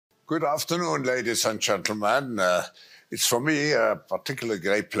Good afternoon, ladies and gentlemen. It's for me a particularly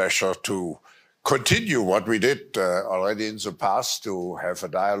great pleasure to continue what we did already in the past, to have a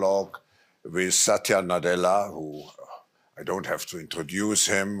dialogue with Satya Nadella, who I don't have to introduce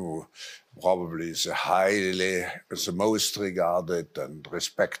him, who probably is the most regarded and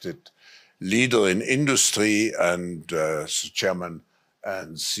respected leader in industry and the chairman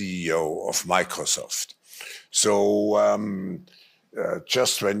and CEO of Microsoft. So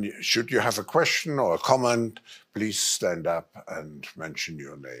should you have a question or a comment, please stand up and mention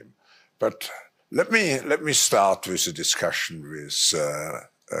your name. But let me start with a discussion with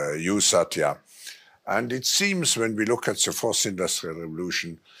you, Satya. And it seems when we look at the fourth industrial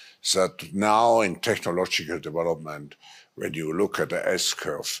revolution that now in technological development, when you look at the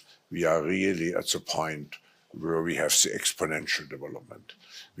S-curve, we are really at the point where we have the exponential development.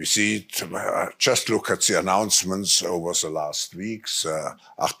 We see it, just look at the announcements over the last weeks,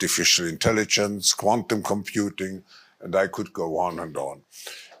 artificial intelligence, quantum computing, and I could go on and on.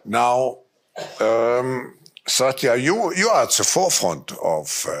 Now, Satya, you are at the forefront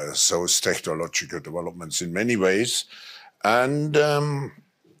of those technological developments in many ways. And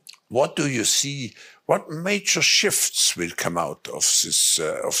what do you see? What major shifts will come out of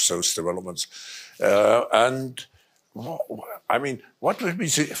those developments? And I mean, what will be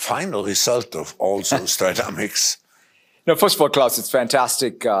the final result of all those dynamics? No, first of all, Klaus, it's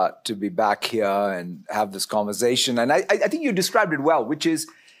fantastic to be back here and have this conversation. And I think you described it well, which is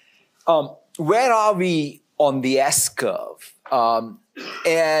where are we on the S-curve?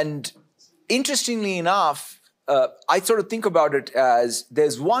 And interestingly enough, I sort of think about it as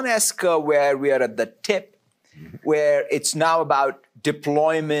there's one S-curve where we are at the tip, where it's now about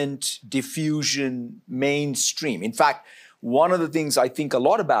deployment, diffusion, mainstream. In fact, one of the things I think a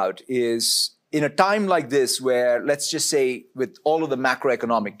lot about is in a time like this where, let's just say, with all of the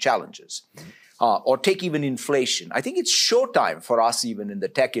macroeconomic challenges, or take even inflation, I think it's showtime for us even in the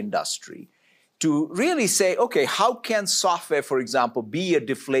tech industry to really say, okay, how can software, for example, be a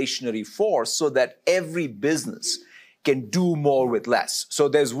deflationary force so that every business can do more with less? So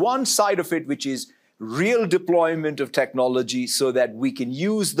there's one side of it, which is real deployment of technology so that we can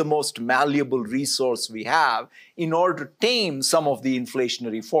use the most malleable resource we have in order to tame some of the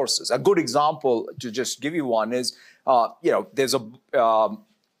inflationary forces. A good example, to just give you one, is, there's a,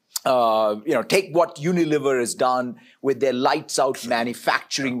 take what Unilever has done with their lights out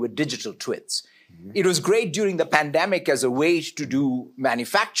manufacturing with digital twins. It was great during the pandemic as a way to do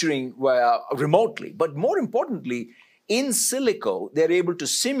manufacturing remotely, but more importantly, in silico, they're able to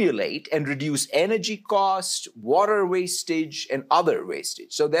simulate and reduce energy cost, water wastage, and other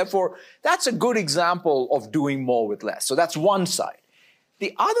wastage. So therefore, that's a good example of doing more with less. So that's one side.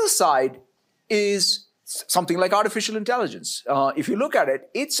 The other side is something like artificial intelligence. If you look at it,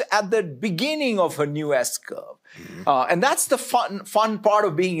 it's at the beginning of a new S-curve. And that's the fun part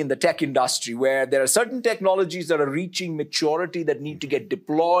of being in the tech industry, where there are certain technologies that are reaching maturity that need to get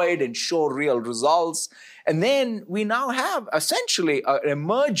deployed and show real results. And then we now have essentially an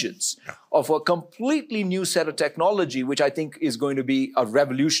emergence of a completely new set of technology, which I think is going to be a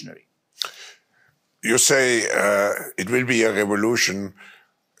revolutionary. You say it will be a revolution.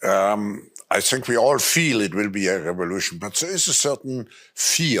 I think we all feel it will be a revolution, but there is a certain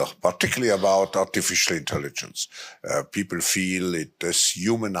fear, particularly about artificial intelligence. People feel it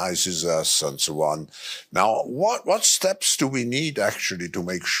dehumanizes us and so on. Now, what steps do we need actually to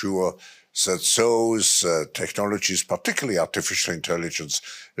make sure that those technologies, particularly artificial intelligence,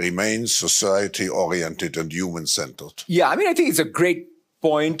 remain society-oriented and human-centered? Yeah, I mean, I think it's a great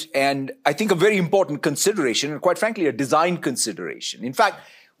point, and I think a very important consideration, and quite frankly, a design consideration. In fact,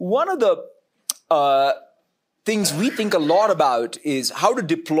 one of the things we think a lot about is how to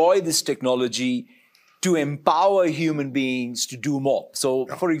deploy this technology to empower human beings to do more. So,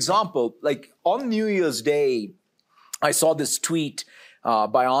 for example, like on New Year's Day, I saw this tweet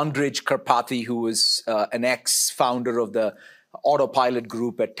by Andrej Karpathy, who was an ex-founder of the autopilot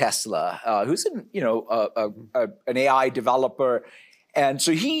group at Tesla, who's an AI developer. And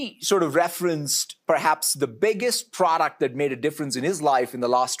so he sort of referenced perhaps the biggest product that made a difference in his life in the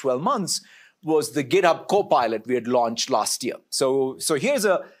last 12 months was the GitHub Copilot we had launched last year. So here's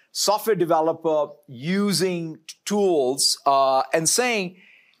a software developer using tools and saying,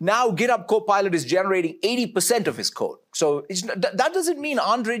 now GitHub Copilot is generating 80% of his code. So that doesn't mean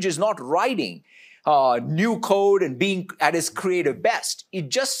Andrej is not writing new code and being at his creative best. It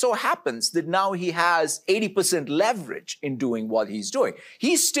just so happens that now he has 80% leverage in doing what he's doing.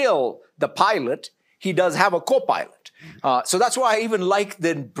 He's still the pilot. He does have a co-pilot. So that's why I even like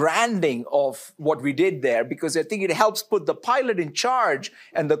the branding of what we did there, because I think it helps put the pilot in charge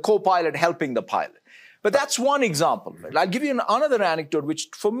and the co-pilot helping the pilot. But that's one example. Right? I'll give you another anecdote, which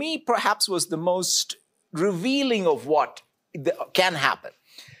for me perhaps was the most revealing of what can happen.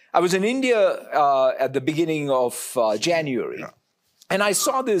 I was in India at the beginning of January. And I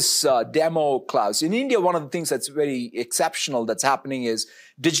saw this demo, Klaus. In India, one of the things that's very exceptional that's happening is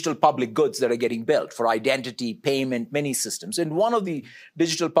digital public goods that are getting built for identity, payment, many systems. And one of the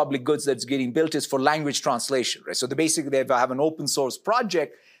digital public goods that's getting built is for language translation. Right? So they have an open source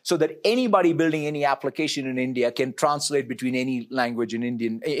project so that anybody building any application in India can translate between any language in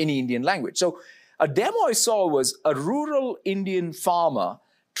any Indian language. So a demo I saw was a rural Indian farmer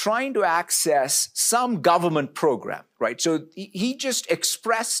trying to access some government program, right? So he just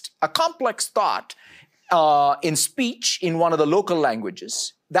expressed a complex thought in speech in one of the local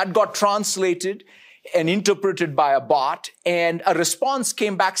languages that got translated and interpreted by a bot, and a response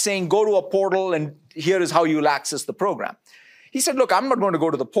came back saying, go to a portal and here is how you'll access the program. He said, look, I'm not going to go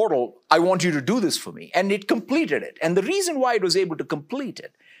to the portal. I want you to do this for me. And it completed it. And the reason why it was able to complete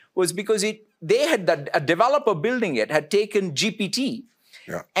it was because a developer building it had taken GPT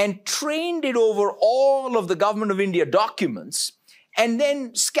and trained it over all of the Government of India documents and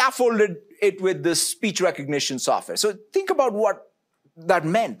then scaffolded it with this speech recognition software. So think about what that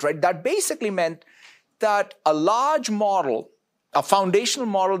meant, right? That basically meant that a large model, a foundational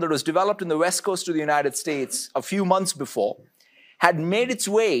model that was developed in the West Coast of the United States a few months before, had made its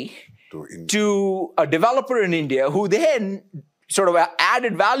way to a developer in India who then sort of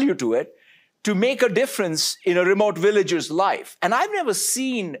added value to it to make a difference in a remote villager's life. And I've never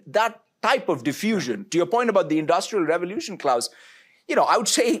seen that type of diffusion. To your point about the Industrial Revolution, Klaus, I would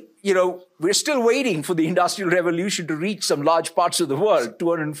say, we're still waiting for the Industrial Revolution to reach some large parts of the world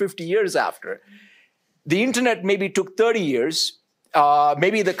 250 years after. The internet maybe took 30 years.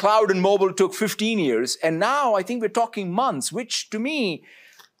 Maybe the cloud and mobile took 15 years. And now I think we're talking months, which to me,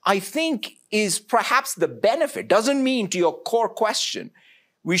 I think is perhaps the benefit. Doesn't mean, to your core question,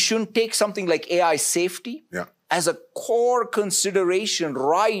 we shouldn't take something like AI safety as a core consideration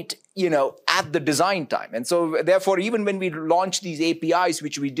right, at the design time. And so therefore, even when we launch these APIs,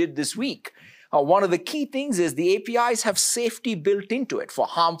 which we did this week, one of the key things is the APIs have safety built into it for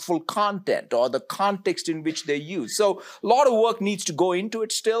harmful content or the context in which they're used. So a lot of work needs to go into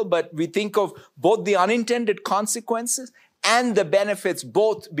it still, but we think of both the unintended consequences and the benefits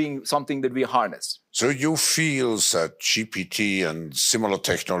both being something that we harness. So you feel that GPT and similar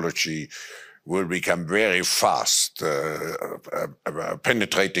technology will become very fast,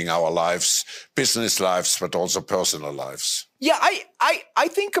 penetrating our lives, business lives, but also personal lives? Yeah, I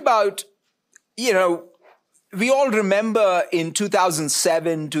think about, we all remember in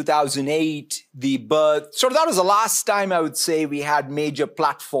 2007, 2008, the birth. So that was the last time I would say we had major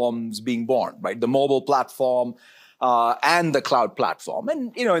platforms being born, right? The mobile platform and the cloud platform.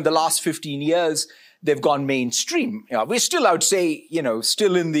 And, in the last 15 years, they've gone mainstream. We're still, I would say,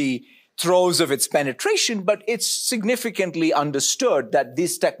 still in the throes of its penetration, but it's significantly understood that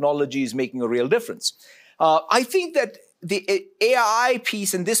this technology is making a real difference. I think that the AI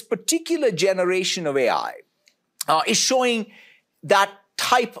piece and this particular generation of AI is showing that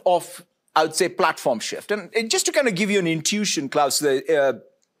type of, I would say, platform shift. And just to kind of give you an intuition, Klaus,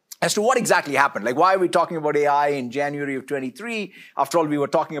 as to what exactly happened. Like, why are we talking about AI in January of 23? After all, we were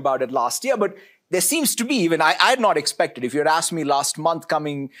talking about it last year. But there seems to be, even I had not expected, if you had asked me last month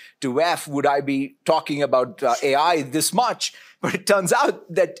coming to WEF, would I be talking about AI this much? But it turns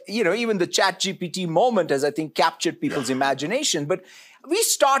out that, even the ChatGPT moment has, I think, captured people's imagination. But we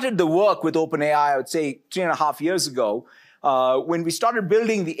started the work with OpenAI, I would say, 3.5 years ago, when we started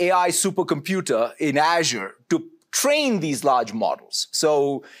building the AI supercomputer in Azure to train these large models.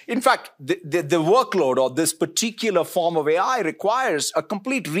 So, in fact, the workload of this particular form of AI requires a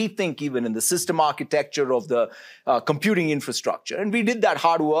complete rethink even in the system architecture of the computing infrastructure. And we did that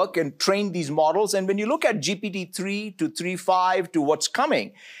hard work and trained these models. And when you look at GPT-3 to 3.5 to what's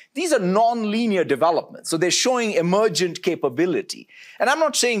coming, these are non-linear developments. So they're showing emergent capability. And I'm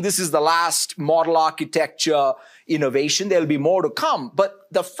not saying this is the last model architecture innovation. There'll be more to come. But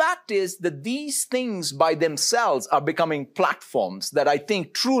the fact is that these things by themselves are becoming platforms that I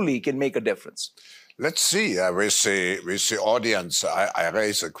think truly can make a difference. Let's see, with the audience, I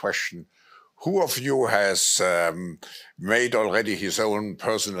raise a question. Who of you has made already his own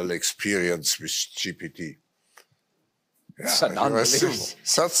personal experience with GPT? That's unbelievable.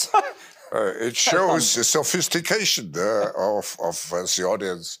 It shows the sophistication of the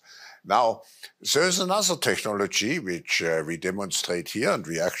audience. Now, there's another technology which we demonstrate here, and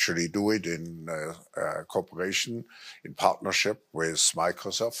we actually do it in cooperation, in partnership with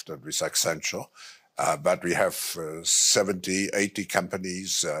Microsoft and with Accenture. But we have 70, 80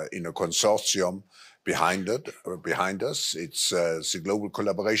 companies in a consortium behind us. It's the Global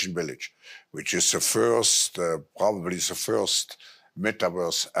Collaboration Village, which is the first, probably the first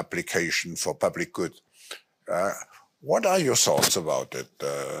metaverse application for public good. What are your thoughts about it,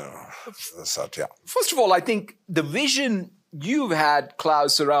 Satya? First of all, I think the vision you've had,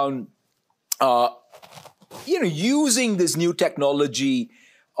 Klaus, around using this new technology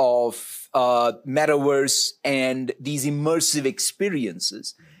of metaverse and these immersive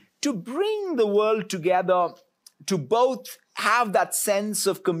experiences to bring the world together, to both have that sense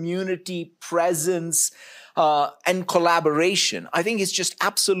of community presence and collaboration, I think is just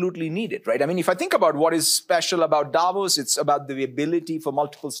absolutely needed, right? I mean, if I think about what is special about Davos, it's about the ability for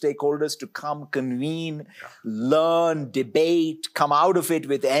multiple stakeholders to come, convene, learn, debate, come out of it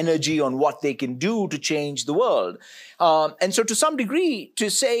with energy on what they can do to change the world. And so to some degree,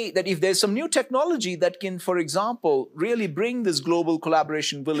 to say that if there's some new technology that can, for example, really bring this global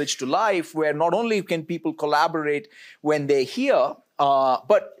collaboration village to life, where not only can people collaborate when they're here,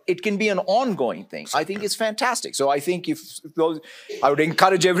 but it can be an ongoing thing. I think it's fantastic. So I think I would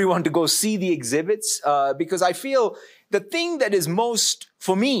encourage everyone to go see the exhibits because I feel the thing that is most,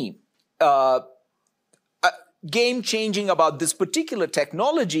 for me, game-changing about this particular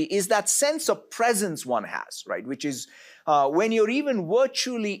technology is that sense of presence one has, right? Which is when you're even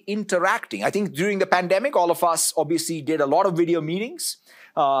virtually interacting. I think during the pandemic, all of us obviously did a lot of video meetings.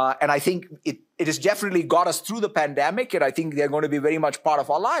 And I think it has definitely got us through the pandemic, and I think they're going to be very much part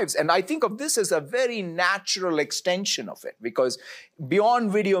of our lives. And I think of this as a very natural extension of it, because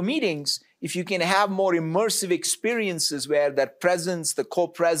beyond video meetings, if you can have more immersive experiences where that presence, the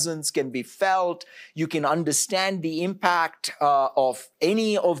co-presence can be felt, you can understand the impact of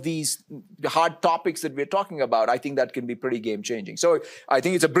any of these hard topics that we're talking about, I think that can be pretty game-changing. So I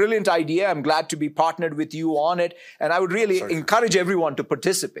think it's a brilliant idea. I'm glad to be partnered with you on it, and I would really encourage everyone to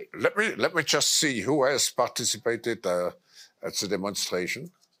participate. Let me just see who has participated at the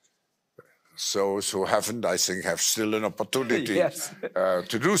demonstration. Those who haven't, I think, have still an opportunity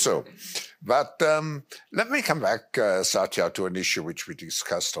to do so. But let me come back, Satya, to an issue which we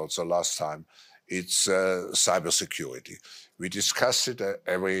discussed also last time. It's cybersecurity. We discuss it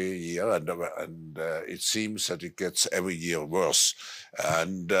every year, and it seems that it gets every year worse.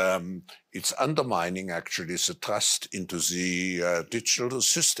 And it's undermining, actually, the trust into the digital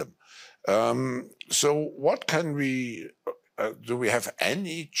system. So what can we... do we have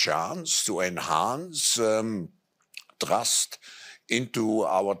any chance to enhance trust into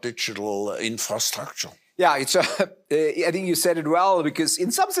our digital infrastructure? Yeah, I think you said it well, because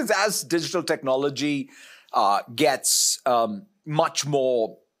in some sense, as digital technology gets much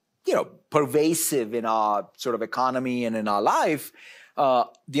more, pervasive in our sort of economy and in our life,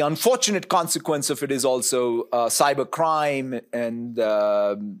 the unfortunate consequence of it is also cybercrime and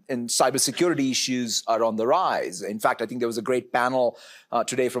cybersecurity issues are on the rise. In fact, I think there was a great panel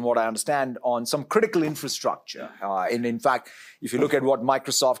today, from what I understand, on some critical infrastructure. And in fact, if you look at what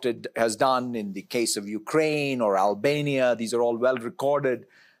Microsoft has done in the case of Ukraine or Albania, these are all well recorded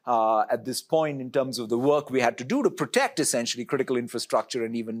at this point in terms of the work we had to do to protect essentially critical infrastructure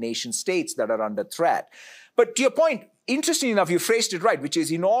and even nation states that are under threat. But to your point, interestingly enough, you phrased it right, which is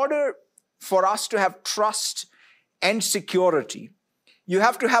in order for us to have trust and security, you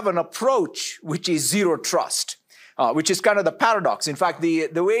have to have an approach which is zero trust, which is kind of the paradox. In fact,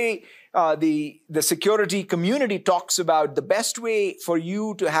 the way the security community talks about the best way for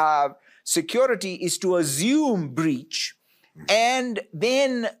you to have security is to assume breach and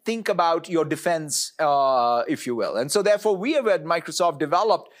then think about your defense, if you will. And so therefore, we have at Microsoft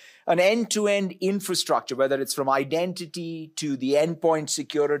developed an end-to-end infrastructure, whether it's from identity to the endpoint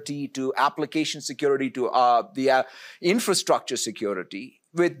security to application security to the infrastructure security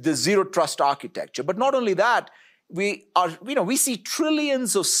with the zero trust architecture. But not only that, we see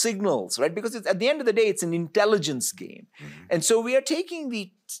trillions of signals, right? Because at the end of the day, it's an intelligence game. And so we are taking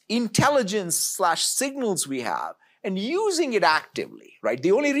the intelligence/signals we have and using it actively, right?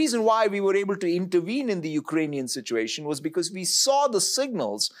 The only reason why we were able to intervene in the Ukrainian situation was because we saw the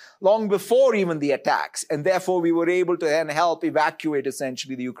signals long before even the attacks. And therefore, we were able to then help evacuate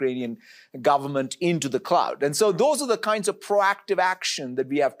essentially the Ukrainian government into the cloud. And so those are the kinds of proactive action that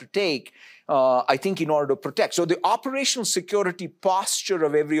we have to take, I think, in order to protect. So the operational security posture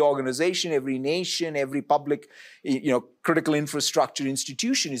of every organization, every nation, every public, critical infrastructure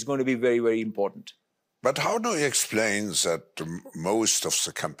institution is going to be very, very important. But how do you explain that most of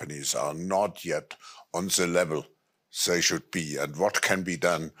the companies are not yet on the level they should be, and what can be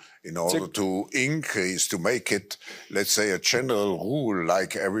done in order to increase, to make it, let's say, a general rule,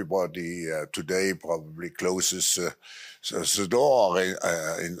 like everybody today probably closes the door in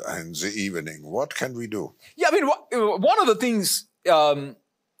the evening? What can we do? Yeah, I mean, one of the things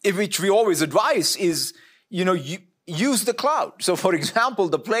which we always advise is, use the cloud. So, for example,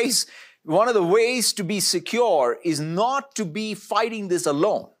 one of the ways to be secure is not to be fighting this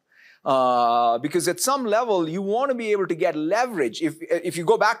alone. Because at some level, you want to be able to get leverage. If you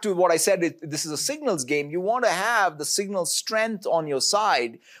go back to what I said, this is a signals game, you want to have the signal strength on your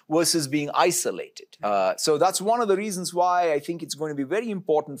side versus being isolated. So that's one of the reasons why I think it's going to be very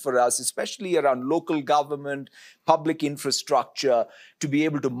important for us, especially around local government, public infrastructure, to be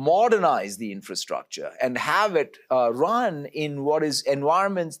able to modernize the infrastructure and have it run in what is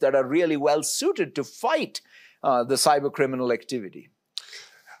environments that are really well suited to fight the cyber criminal activity.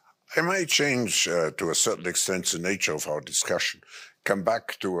 I might change to a certain extent the nature of our discussion, come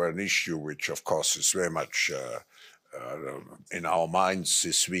back to an issue which, of course, is very much in our minds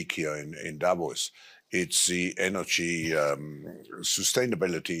this week here in Davos. It's the energy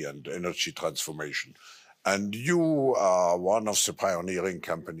sustainability and energy transformation. And you are one of the pioneering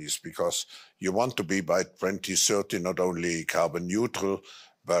companies because you want to be by 2030 not only carbon neutral,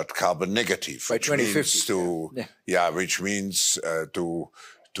 but carbon negative, by 2050. Which means to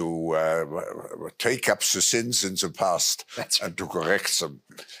take up the sins in the past and to correct them.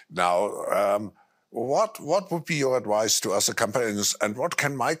 Now, what would be your advice to other companies, and what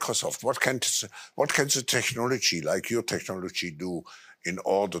can Microsoft, what can the technology, like your technology, do in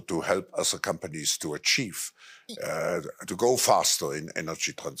order to help other companies to achieve, to go faster in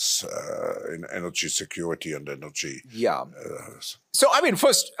energy security and energy? Yeah. So, I mean,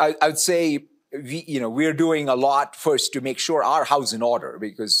 first, I would say, we're doing a lot first to make sure our house in order,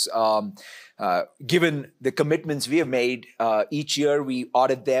 because given the commitments we have made, each year we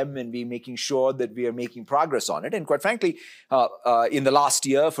audit them and we're making sure that we are making progress on it. And quite frankly, in the last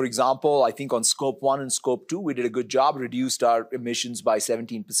year, for example, I think on Scope 1 and Scope 2, we did a good job, reduced our emissions by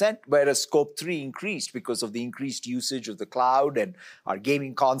 17%, whereas Scope 3 increased because of the increased usage of the cloud and our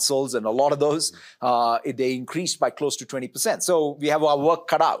gaming consoles, and a lot of those, they increased by close to 20%. So we have our work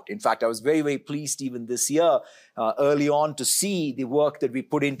cut out. In fact, I was very, very pleased even this year, early on, to see the work that we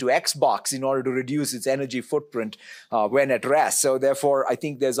put into Xbox in order to reduce its energy footprint when at rest. So therefore, I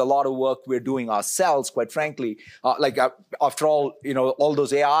think there's a lot of work we're doing ourselves, quite frankly. After all, all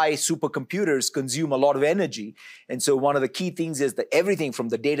those AI supercomputers consume a lot of energy. And so one of the key things is that everything from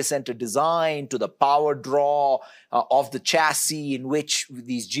the data center design to the power draw of the chassis in which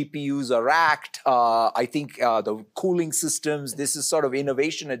these GPUs are racked, I think the cooling systems, this is sort of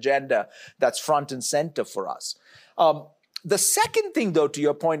innovation agenda that's front and center for us. The second thing, though, to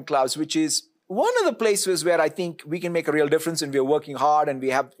your point, Klaus, which is one of the places where I think we can make a real difference, and we're working hard, and we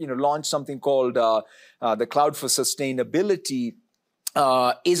have launched something called the Cloud for Sustainability,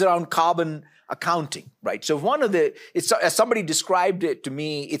 is around carbon accounting, right? So as somebody described it to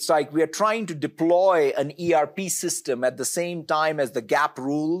me, it's like we are trying to deploy an ERP system at the same time as the GAP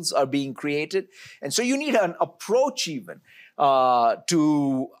rules are being created. And so you need an approach even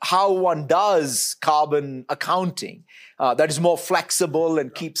to how one does carbon accounting that is more flexible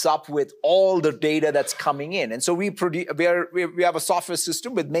and keeps up with all the data that's coming in. And so we have a software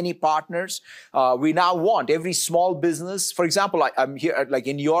system with many partners. We now want every small business, for example, I'm here, like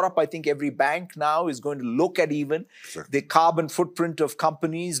in Europe, I think every bank now is going to look at even the carbon footprint of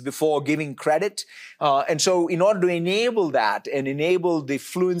companies before giving credit. And so in order to enable that and enable the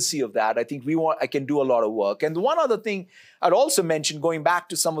fluency of that, I think I can do a lot of work. And one other thing I'd also mention, going back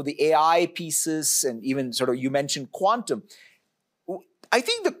to some of the AI pieces, and even sort of you mentioned quantum, I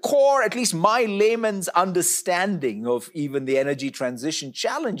think the core, at least my layman's understanding of even the energy transition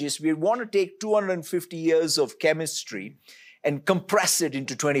challenge is we want to take 250 years of chemistry and compress it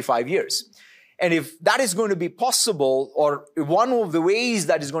into 25 years. And if that is going to be possible, or one of the ways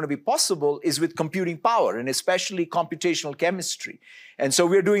that is going to be possible is with computing power, and especially computational chemistry. And so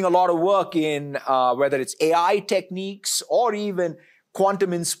we're doing a lot of work in whether it's AI techniques or even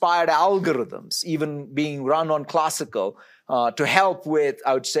quantum-inspired algorithms, even being run on classical, to help with,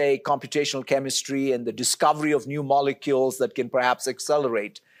 I would say, computational chemistry and the discovery of new molecules that can perhaps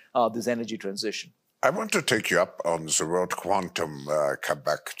accelerate this energy transition. I want to take you up on the word quantum, come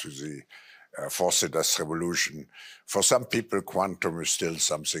back to the fourth industrial revolution. For some people, quantum is still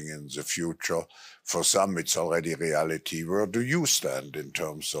something in the future. For some, it's already reality. Where do you stand in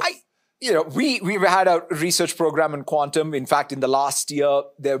terms of we've had a research program in quantum. In fact, in the last year,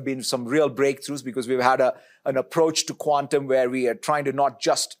 there have been some real breakthroughs because we've had an approach to quantum where we are trying to not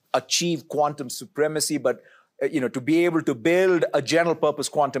just achieve quantum supremacy, but to be able to build a general purpose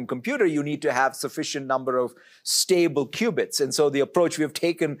quantum computer, you need to have sufficient number of stable qubits. And so the approach we have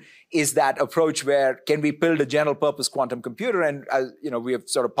taken is that approach where can we build a general purpose quantum computer? And we have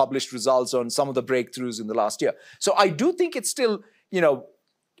sort of published results on some of the breakthroughs in the last year. So I do think it's still,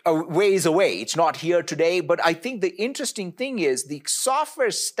 a ways away. It's not here today, but I think the interesting thing is the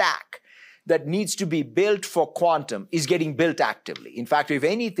software stack that needs to be built for quantum is getting built actively. In fact, if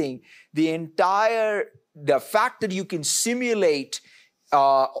anything, the fact that you can simulate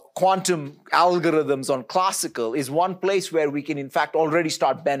quantum algorithms on classical is one place where we can, in fact, already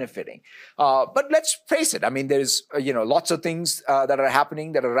start benefiting. But let's face it. I mean, there's lots of things that are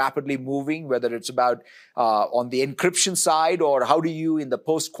happening that are rapidly moving, whether it's about on the encryption side or how do you, in the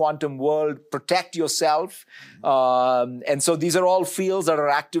post-quantum world, protect yourself. And so these are all fields that are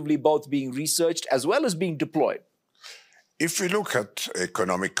actively both being researched as well as being deployed. If we look at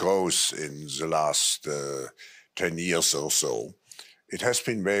economic growth in the last 10 years or so, it has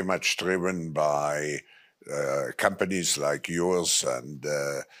been very much driven by companies like yours, and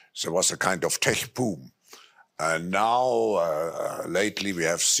there was a kind of tech boom. And now, lately, we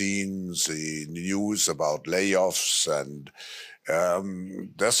have seen the news about layoffs. And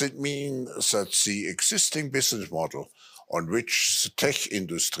does it mean that the existing business model on which the tech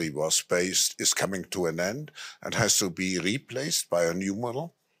industry was based is coming to an end and has to be replaced by a new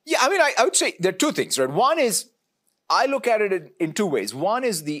model? Yeah, I mean, I would say there are two things, right? One is, I look at it in two ways. One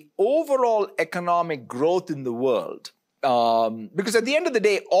is the overall economic growth in the world. Because at the end of the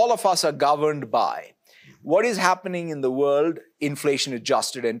day, all of us are governed by what is happening in the world, inflation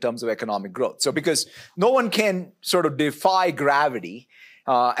adjusted in terms of economic growth. So because no one can sort of defy gravity,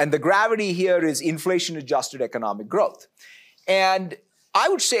 and the gravity here is inflation adjusted economic growth. And I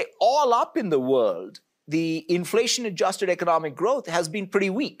would say all up in the world, the inflation-adjusted economic growth has been pretty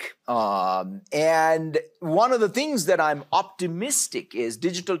weak. And one of the things that I'm optimistic is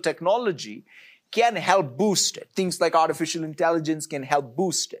digital technology can help boost it. Things like artificial intelligence can help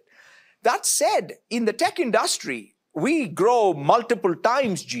boost it. That said, in the tech industry, we grow multiple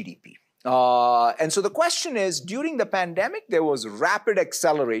times GDP. And so the question is, during the pandemic, there was rapid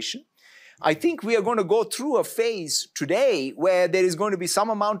acceleration. I think we are going to go through a phase today where there is going to be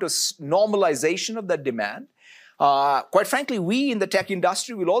some amount of normalization of that demand. Quite frankly, we in the tech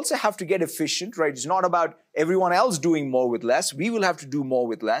industry will also have to get efficient, right? It's not about everyone else doing more with less. We will have to do more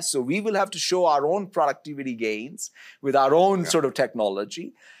with less. So we will have to show our own productivity gains with our own sort of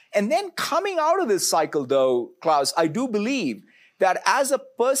technology. And then coming out of this cycle, though, Klaus, I do believe that as a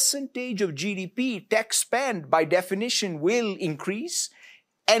percentage of GDP, tech spend by definition will increase.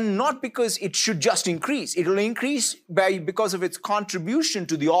 And not because it should just increase. It will increase because of its contribution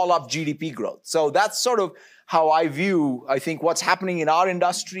to the all-up GDP growth. So that's sort of how I view, I think, what's happening in our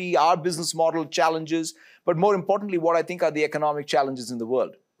industry, our business model challenges, but more importantly, what I think are the economic challenges in the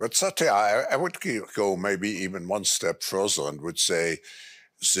world. But Satya, I would go maybe even one step further and would say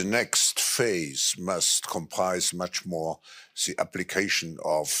the next phase must comprise much more the application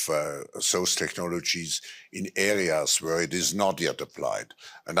of those technologies in areas where it is not yet applied.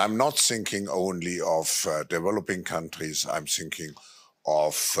 And I'm not thinking only of developing countries, I'm thinking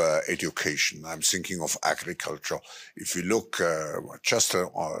of education, I'm thinking of agriculture. If you look just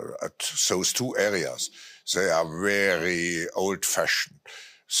at those two areas, they are very old-fashioned.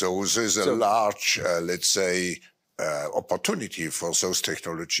 So there's a large, let's say, opportunity for those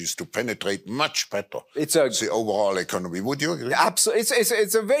technologies to penetrate much better the overall economy. Would you agree? Absolutely.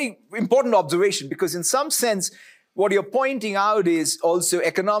 It's a very important observation because in some sense, what you're pointing out is also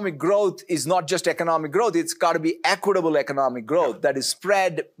economic growth is not just economic growth. It's got to be equitable economic growth that is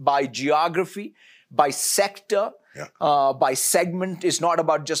spread by geography, by sector, by segment. It's not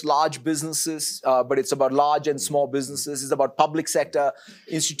about just large businesses, but it's about large and small businesses. It's about public sector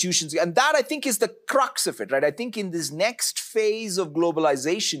institutions. And that, I think, is the crux of it, right? I think in this next phase of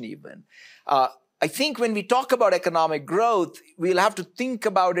globalization even, I think when we talk about economic growth, we'll have to think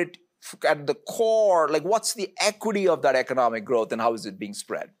about it at the core, like what's the equity of that economic growth and how is it being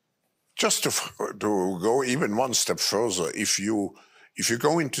spread? Just to go even one step further, if you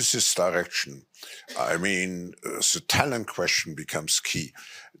go into this direction, I mean, the talent question becomes key.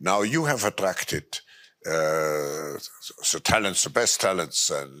 Now, you have attracted the talents, the best talents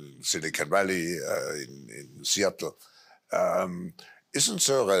in Silicon Valley, in Seattle. Isn't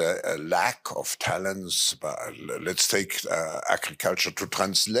there a lack of talents? Let's take agriculture to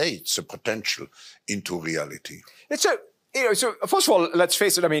translate the potential into reality. So first of all, let's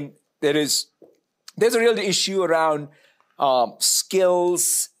face it. I mean, there's a real issue around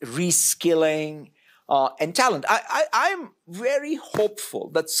skills, reskilling, and talent. I'm very hopeful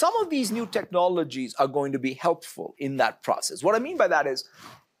that some of these new technologies are going to be helpful in that process. What I mean by that is,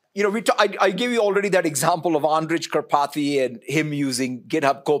 I gave you already that example of Andrij Karpathy and him using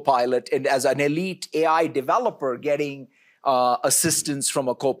GitHub Copilot, and as an elite AI developer getting assistance from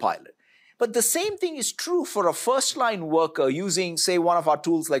a Copilot. But the same thing is true for a first-line worker using, say, one of our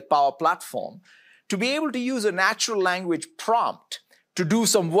tools like Power Platform, to be able to use a natural language prompt to do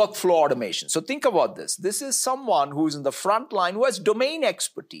some workflow automation. So think about this. This is someone who's in the front line, who has domain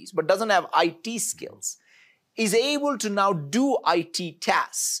expertise, but doesn't have IT skills, is able to now do IT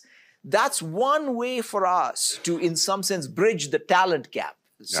tasks. That's one way for us to, in some sense, bridge the talent gap.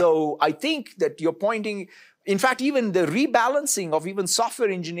 Yeah. So I think that you're pointing, in fact, even the rebalancing of even software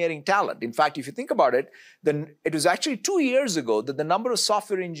engineering talent. In fact, if you think about it, then it was actually 2 years ago that the number of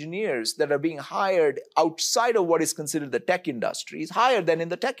software engineers that are being hired outside of what is considered the tech industry is higher than in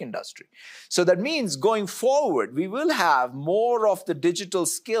the tech industry. So that means going forward, we will have more of the digital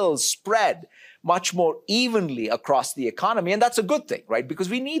skills spread much more evenly across the economy. And that's a good thing, right? Because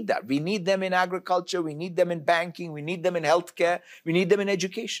we need that. We need them in agriculture. We need them in banking. We need them in healthcare. We need them in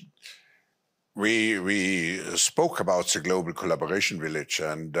education. We spoke about the global collaboration village,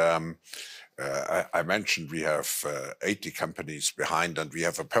 and I mentioned we have 80 companies behind, and we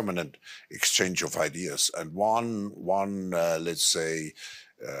have a permanent exchange of ideas. And one let's say,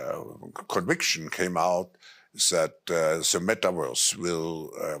 conviction came out that the metaverse will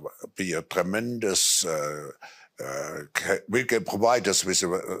be a tremendous, will provide us with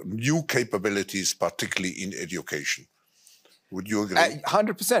new capabilities, particularly in education. Would you agree?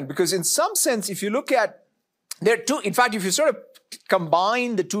 100%, because in some sense, if you look at, there are two, in fact, if you sort of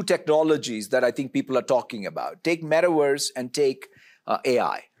combine the two technologies that I think people are talking about, take metaverse and take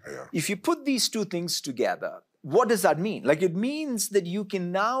AI. Yeah. If you put these two things together, what does that mean? Like, it means that you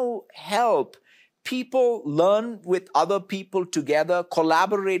can now help people learn with other people together,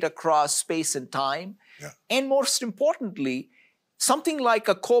 collaborate across space and time, and most importantly, something like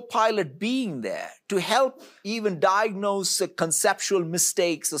a co-pilot being there to help even diagnose the conceptual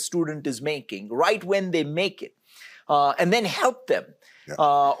mistakes a student is making right when they make it, and then help them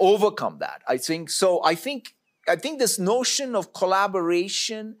overcome that. I think so. I think this notion of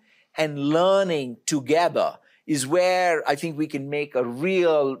collaboration and learning together is where I think we can make a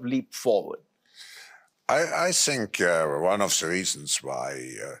real leap forward. I think one of the reasons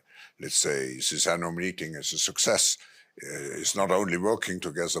why, let's say, this annual meeting is a success is not only working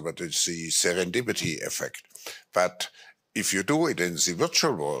together, but it's the serendipity effect. But if you do it in the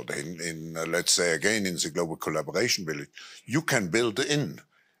virtual world, let's say, again, in the global collaboration village, you can build in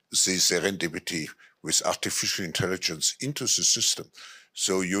the serendipity with artificial intelligence into the system.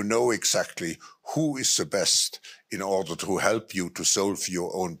 So you know exactly who is the best in order to help you to solve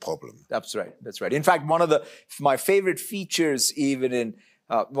your own problem. That's right. That's right. In fact, one of my favorite features, even in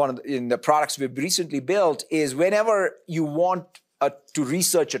in the products we've recently built, is whenever you want to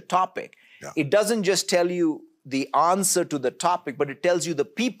research a topic, it doesn't just tell you the answer to the topic, but it tells you the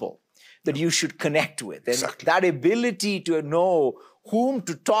people that you should connect with. And that ability to know whom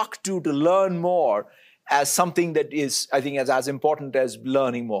to talk to learn more as something that is, I think, as important as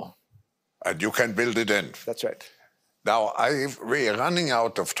learning more. And you can build it in. That's right. Now, we're running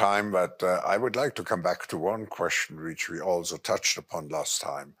out of time, but I would like to come back to one question which we also touched upon last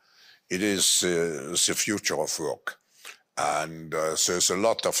time. It is the future of work. And there's a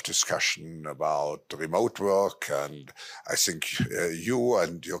lot of discussion about remote work, and I think you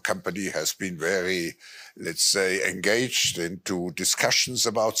and your company has been very, let's say, engaged into discussions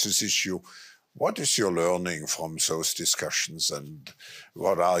about this issue. What is your learning from those discussions, and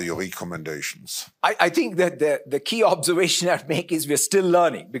what are your recommendations? I think that the key observation I'd make is we're still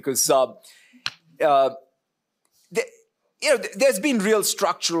learning, because there's been real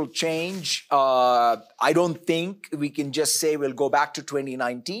structural change. I don't think we can just say we'll go back to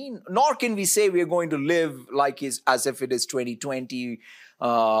 2019, nor can we say we're going to live like as if it is 2020,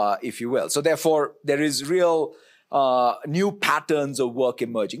 if you will. So therefore, there is real new patterns of work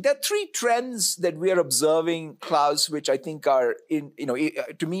emerging. There are three trends that we are observing, Klaus, which I think are,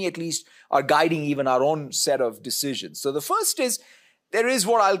 to me at least, are guiding even our own set of decisions. So the first is, there is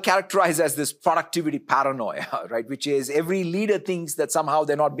what I'll characterize as this productivity paranoia, right? Which is every leader thinks that somehow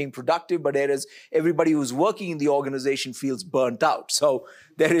they're not being productive, but whereas everybody who's working in the organization feels burnt out. So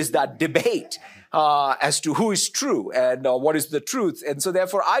there is that debate as to who is true and what is the truth. And so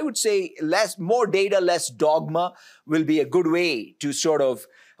therefore, I would say more data, less dogma will be a good way to sort of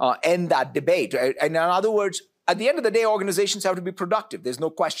end that debate. And in other words, at the end of the day, organizations have to be productive. There's no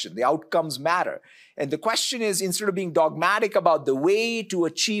question. The outcomes matter. And the question is, instead of being dogmatic about the way to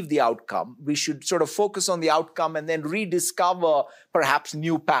achieve the outcome, we should sort of focus on the outcome and then rediscover perhaps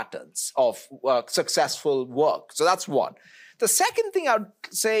new patterns of successful work. So that's one. The second thing I would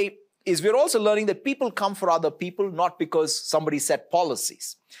say is we're also learning that people come for other people, not because somebody set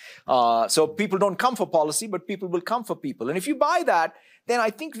policies. So people don't come for policy, but people will come for people. And if you buy that, then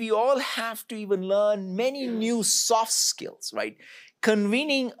I think we all have to even learn many new soft skills, right?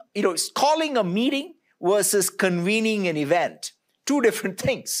 Convening, calling a meeting versus convening an event. Two different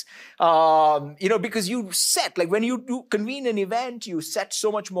things, because you set, like when you do convene an event, you set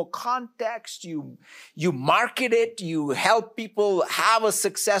so much more context, you market it, you help people have a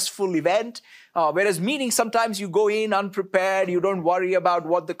successful event. Whereas meetings, sometimes you go in unprepared, you don't worry about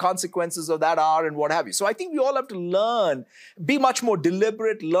what the consequences of that are and what have you. So I think we all have to learn, be much more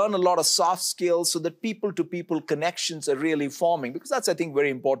deliberate, learn a lot of soft skills so that people-to-people connections are really forming, because that's, I think, very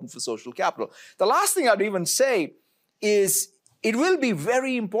important for social capital. The last thing I'd even say is, it will be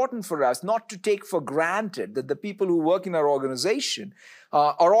very important for us not to take for granted that the people who work in our organization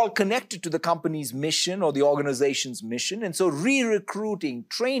are all connected to the company's mission or the organization's mission. And so re-recruiting,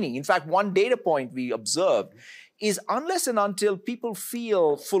 training. In fact, one data point we observed is unless and until people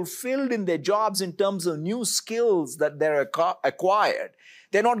feel fulfilled in their jobs in terms of new skills that they're acquired,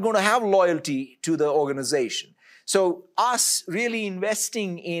 they're not going to have loyalty to the organization. So us really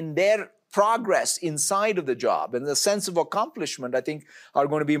investing in their progress inside of the job and the sense of accomplishment, I think, are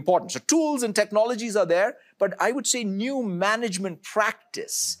going to be important. So tools and technologies are there, but I would say new management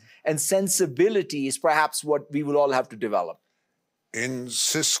practice and sensibility is perhaps what we will all have to develop. In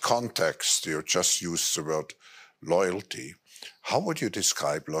this context, you just used the word loyalty. How would you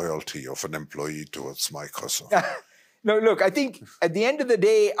describe loyalty of an employee towards Microsoft? No, look, I think at the end of the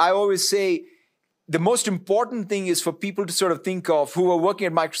day, I always say, the most important thing is for people to sort of think of who are working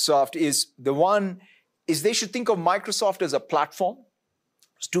at Microsoft is they should think of Microsoft as a platform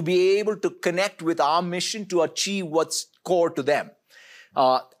to be able to connect with our mission to achieve what's core to them.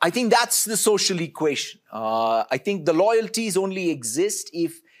 I think that's the social equation. I think the loyalties only exist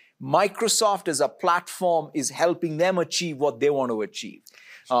if Microsoft as a platform is helping them achieve what they want to achieve.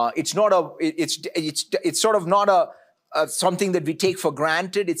 It's sort of not something that we take for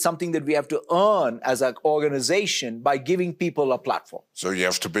granted. It's something that we have to earn as an organization by giving people a platform. So you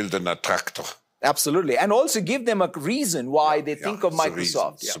have to build an attractor. Absolutely. And also give them a reason why they think of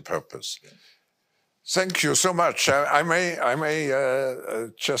Microsoft. It's the purpose. Yeah. Thank you so much. I may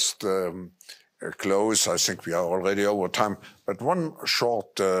just close. I think we are already over time. But one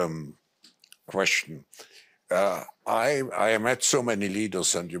short question. I met so many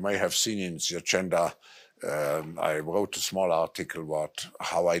leaders, and you may have seen in the agenda, I wrote a small article about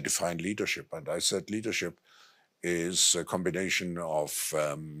how I define leadership. And I said leadership is a combination of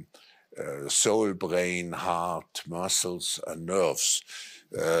soul, brain, heart, muscles, and nerves.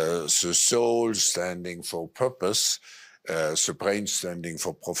 The soul standing for purpose, the brain standing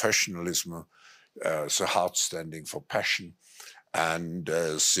for professionalism, the heart standing for passion, and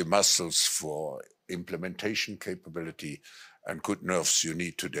the muscles for implementation capability and good nerves you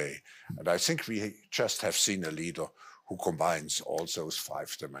need today. And I think we just have seen a leader who combines all those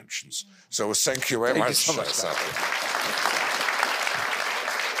 5 dimensions. So thank you very much. Thank you so much, Satya.